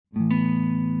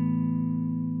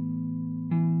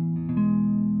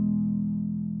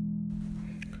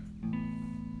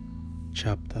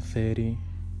Chapter 30.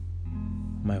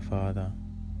 My father,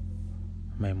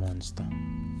 my monster.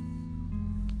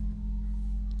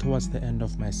 Towards the end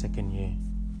of my second year,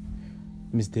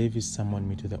 Miss Davis summoned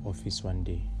me to the office one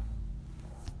day.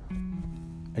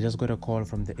 I just got a call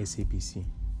from the SABC.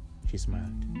 She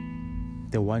smiled.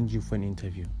 They want you for an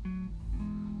interview.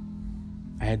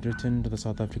 I had written to the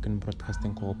South African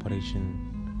Broadcasting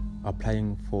Corporation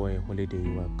applying for a holiday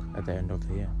work at the end of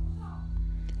the year.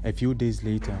 A few days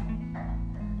later,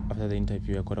 after the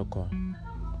interview, I got a call.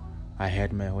 I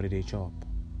had my holiday job.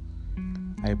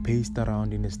 I paced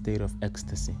around in a state of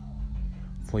ecstasy.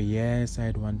 For years, I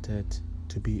had wanted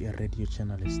to be a radio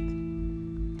journalist.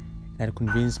 I had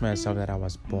convinced myself that I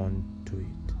was born to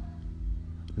it.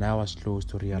 Now I was close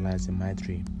to realizing my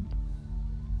dream.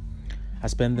 I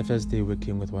spent the first day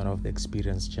working with one of the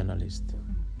experienced journalists.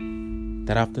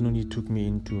 That afternoon, he took me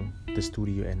into the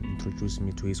studio and introduced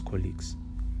me to his colleagues,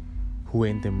 who were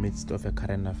in the midst of a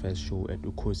current affairs show at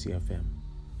Ukhozi FM.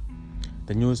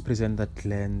 The news presenter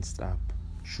glanced up,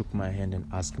 shook my hand and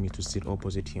asked me to sit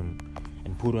opposite him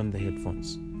and put on the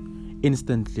headphones.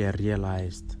 Instantly, I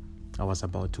realized I was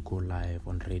about to go live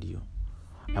on radio.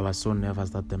 I was so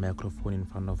nervous that the microphone in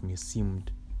front of me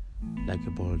seemed like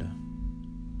a boulder.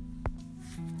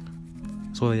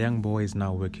 So the young boy is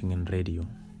now working in radio.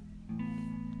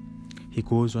 He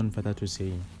goes on further to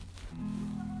say,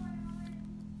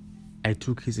 I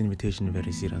took his invitation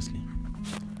very seriously.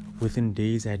 Within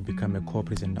days, I had become a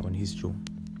co-presenter on his show.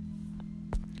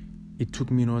 It took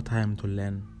me no time to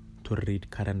learn to read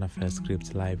current affairs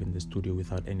scripts live in the studio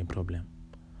without any problem.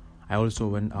 I also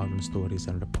went out on stories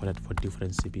and reported for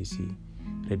different CBC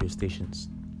radio stations.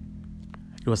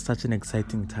 It was such an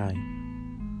exciting time.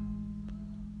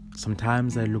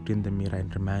 Sometimes I looked in the mirror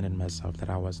and reminded myself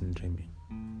that I wasn't dreaming.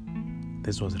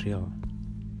 This was real.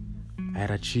 I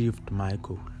had achieved my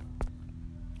goal.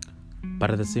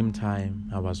 But at the same time,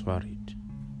 I was worried.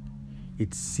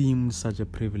 It seemed such a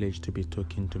privilege to be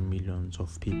talking to millions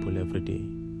of people every day.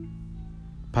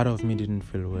 Part of me didn't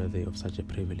feel worthy of such a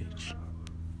privilege.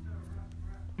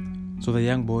 So the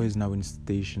young boy is now in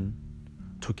station,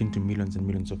 talking to millions and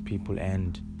millions of people,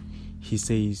 and he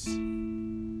says,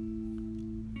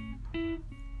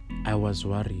 I was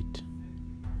worried.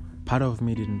 Part of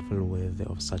me didn't feel worthy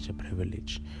of such a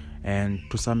privilege. And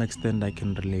to some extent, I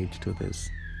can relate to this.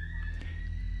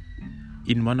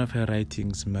 In one of her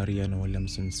writings, Marianne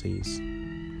Williamson says,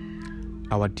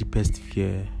 our deepest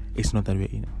fear is not that we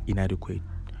are inadequate,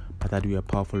 but that we are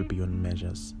powerful beyond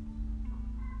measures.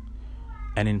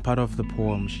 And in part of the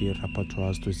poem, she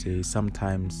rapporteurs to say,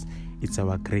 sometimes it's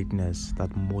our greatness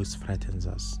that most frightens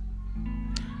us.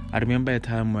 I remember a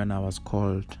time when I was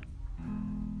called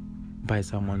by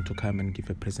someone to come and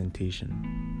give a presentation.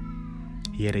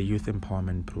 He had a youth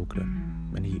empowerment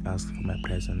program, and he asked for my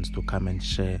presence to come and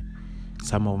share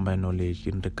some of my knowledge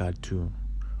in regard to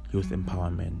youth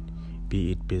empowerment,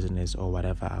 be it business or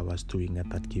whatever I was doing at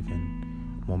that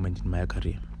given moment in my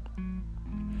career.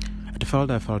 I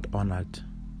felt honored,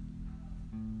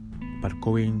 but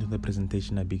going to the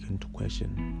presentation, I began to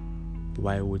question,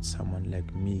 why would someone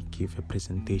like me give a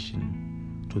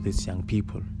presentation to these young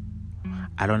people?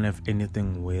 I don't have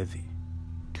anything worthy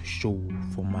to show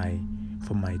for my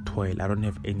toil. I don't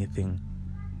have anything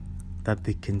that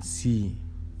they can see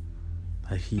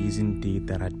that he is indeed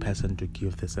the right person to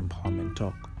give this empowerment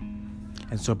talk.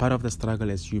 And so part of the struggle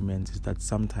as humans is that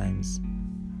sometimes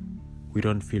we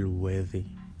don't feel worthy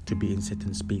to be in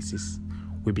certain spaces.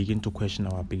 We begin to question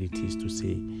our abilities to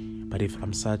say, but if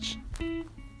I'm such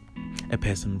a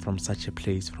person from such a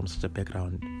place, from such a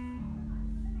background,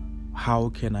 how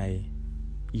can I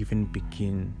even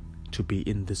begin to be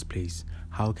in this place?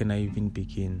 How can I even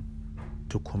begin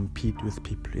to compete with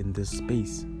people in this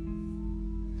space?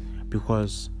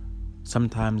 Because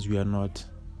sometimes we are not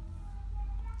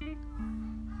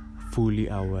fully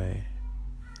aware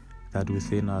that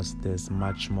within us there's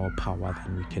much more power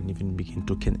than we can even begin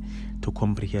to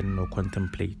comprehend or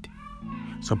contemplate.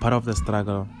 So part of the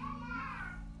struggle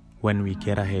when we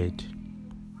get ahead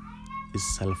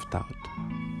is self-doubt.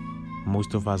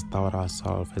 Most of us doubt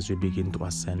ourselves as we begin to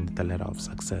ascend the ladder of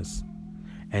success,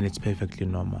 and it's perfectly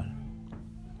normal.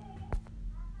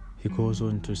 He goes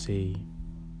on to say,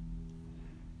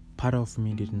 part of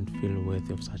me didn't feel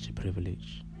worthy of such a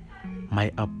privilege.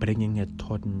 My upbringing had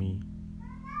taught me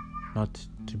not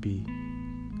to be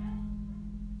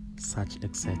such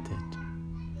excited,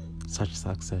 such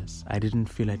success. I didn't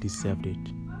feel I deserved it.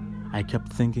 I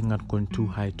kept thinking I'd gone too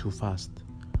high too fast.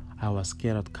 I was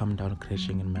scared I'd come down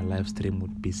crashing and my live stream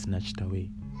would be snatched away.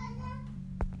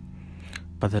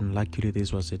 But then luckily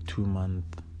this was a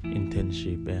 2-month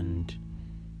internship, and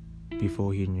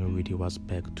Before he knew it, he was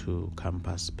back to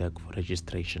campus, back for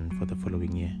registration for the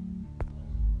following year.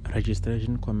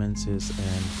 Registration commences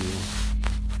and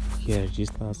he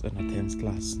registers and attends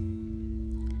class.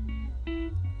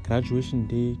 Graduation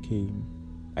day came.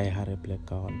 I had a black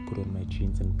gown, put on my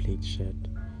jeans and plaid shirt,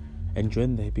 and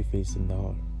joined the happy face in the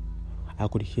hall. I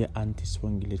could hear Auntie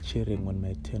Swangile cheering when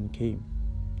my turn came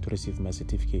to receive my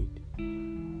certificate.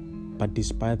 But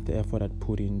despite the effort I'd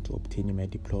put into obtaining my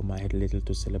diploma, I had little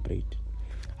to celebrate.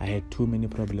 I had too many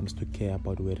problems to care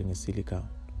about wearing a silly gown.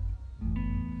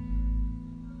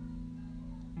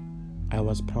 I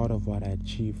was proud of what I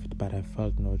achieved, but I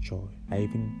felt no joy. I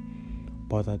even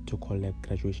bothered to collect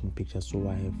graduation pictures, so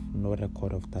I have no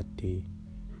record of that day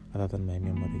other than my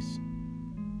memories.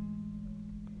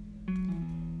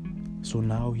 So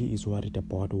now he is worried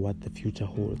about what the future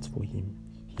holds for him.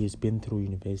 He has been through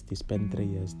university, spent 3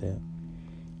 years there,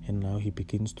 and now he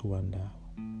begins to wonder,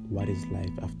 what is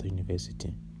life after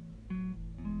university?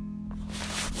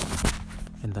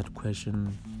 And that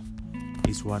question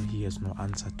is one he has no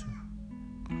answer to.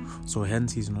 So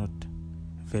hence he's not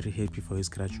very happy for his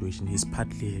graduation. He's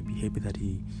partly happy that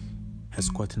he has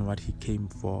gotten what he came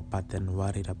for, but then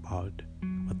worried about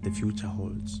what the future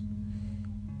holds.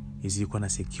 Is he gonna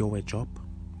secure a job,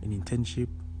 an internship?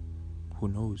 Who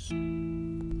knows?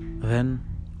 Then,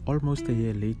 almost a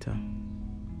year later,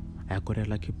 I got a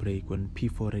lucky break when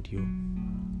P4 Radio,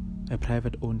 a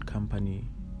private-owned company,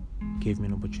 gave me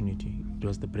an opportunity. It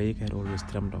was the break I had always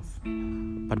dreamed of.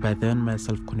 But by then, my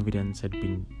self-confidence had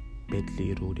been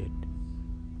badly eroded.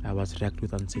 I was racked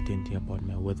with uncertainty about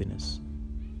my worthiness.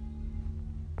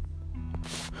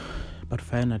 But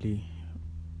finally,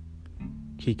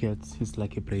 he gets his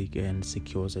lucky break and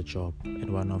secures a job at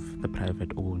one of the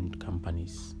private-owned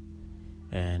companies.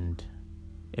 And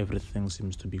everything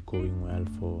seems to be going well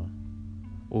for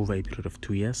over a period of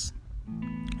 2 years.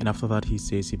 And after that, he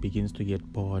says he begins to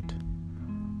get bored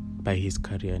by his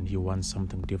career and he wants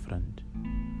something different.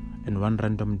 And one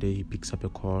random day, he picks up a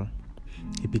phone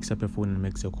and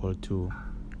makes a call to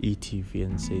ETV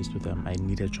and says to them, I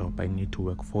need a job, I need to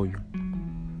work for you.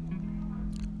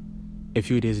 A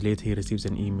few days later, he receives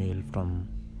an email from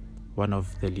one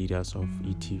of the leaders of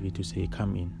ETV to say,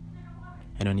 come in.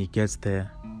 And when he gets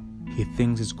there, he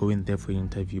thinks he's going there for an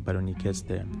interview, but when he gets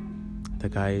there, the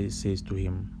guy says to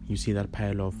him, you see that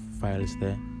pile of files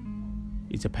there?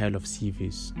 It's a pile of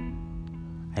CVs.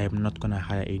 I am not going to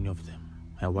hire any of them.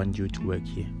 I want you to work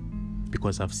here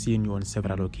because I've seen you on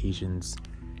several occasions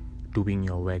doing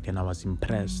your work and I was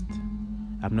impressed.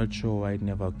 I'm not sure why it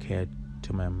never occurred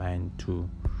to my mind to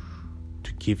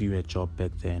give you a job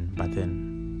back then, but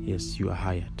then, yes, you are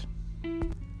hired.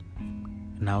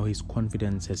 Now his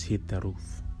confidence has hit the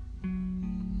roof.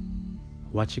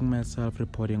 Watching myself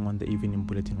reporting on the evening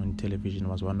bulletin on television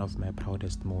was one of my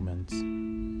proudest moments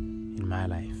in my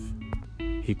life.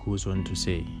 He goes on to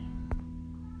say,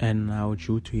 and now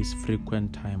due to his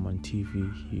frequent time on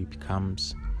TV, he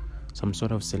becomes some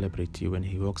sort of celebrity. When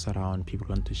he walks around, people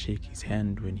want to shake his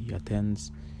hand. When he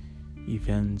attends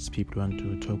events, people want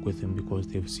to talk with him because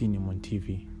they've seen him on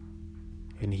TV.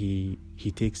 And he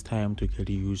takes time to get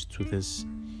used to this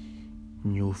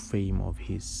new fame of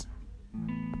his.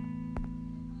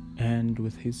 And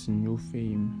with his new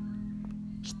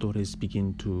fame, stories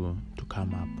begin to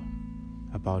come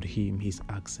up about him, his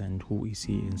accent, who is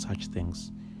he, and such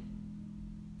things.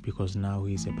 Because now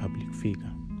he's a public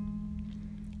figure.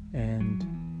 And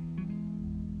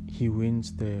he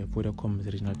wins the Vodacom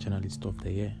Regional Journalist of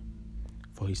the Year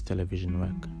for his television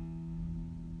work.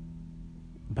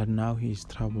 But now he's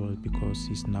troubled because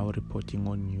he's now reporting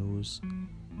on news,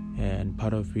 and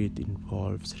part of it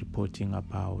involves reporting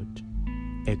about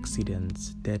accidents,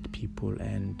 dead people,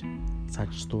 and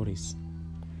such stories.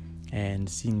 And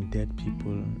seeing dead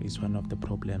people is one of the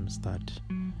problems that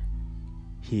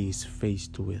he is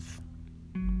faced with.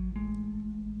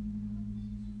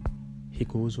 He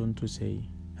goes on to say,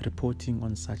 reporting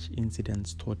on such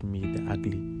incidents taught me the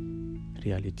ugly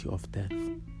reality of death.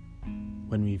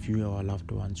 When we view our loved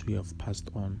ones who have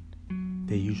passed on,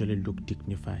 they usually look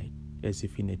dignified, as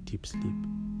if in a deep sleep.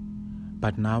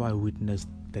 But now I witnessed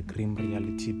the grim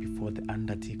reality before the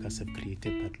undertakers have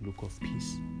created that look of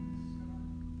peace.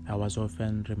 I was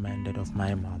often reminded of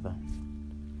my mother.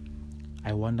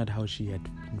 I wondered how she had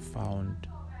been found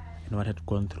and what had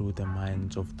gone through the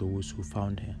minds of those who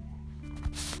found her.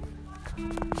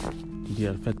 Did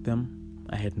it affect them?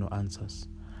 I had no answers.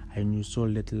 I knew so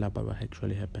little about what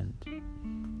actually happened.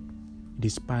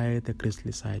 Despite the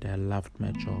grisly side, I loved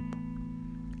my job.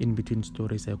 In between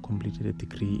stories, I completed a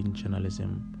degree in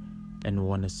journalism and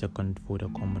won a second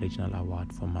Vodacom Regional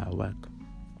Award for my work.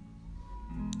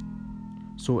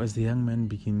 So as the young man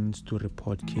begins to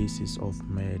report cases of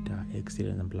murder,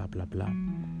 accident, and blah, blah, blah,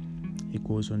 he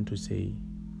goes on to say,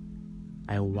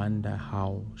 I wonder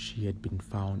how she had been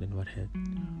found and what had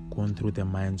gone through the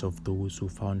minds of those who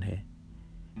found her.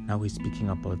 Now he's speaking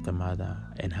about the mother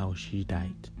and how she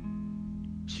died.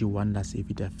 She wonders if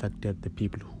it affected the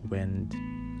people who went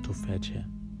to fetch her.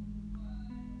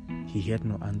 He had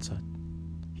no answer.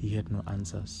 He had no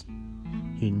answers.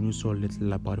 He knew so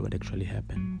little about what actually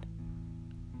happened.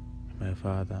 My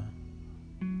father,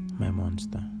 my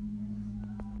monster.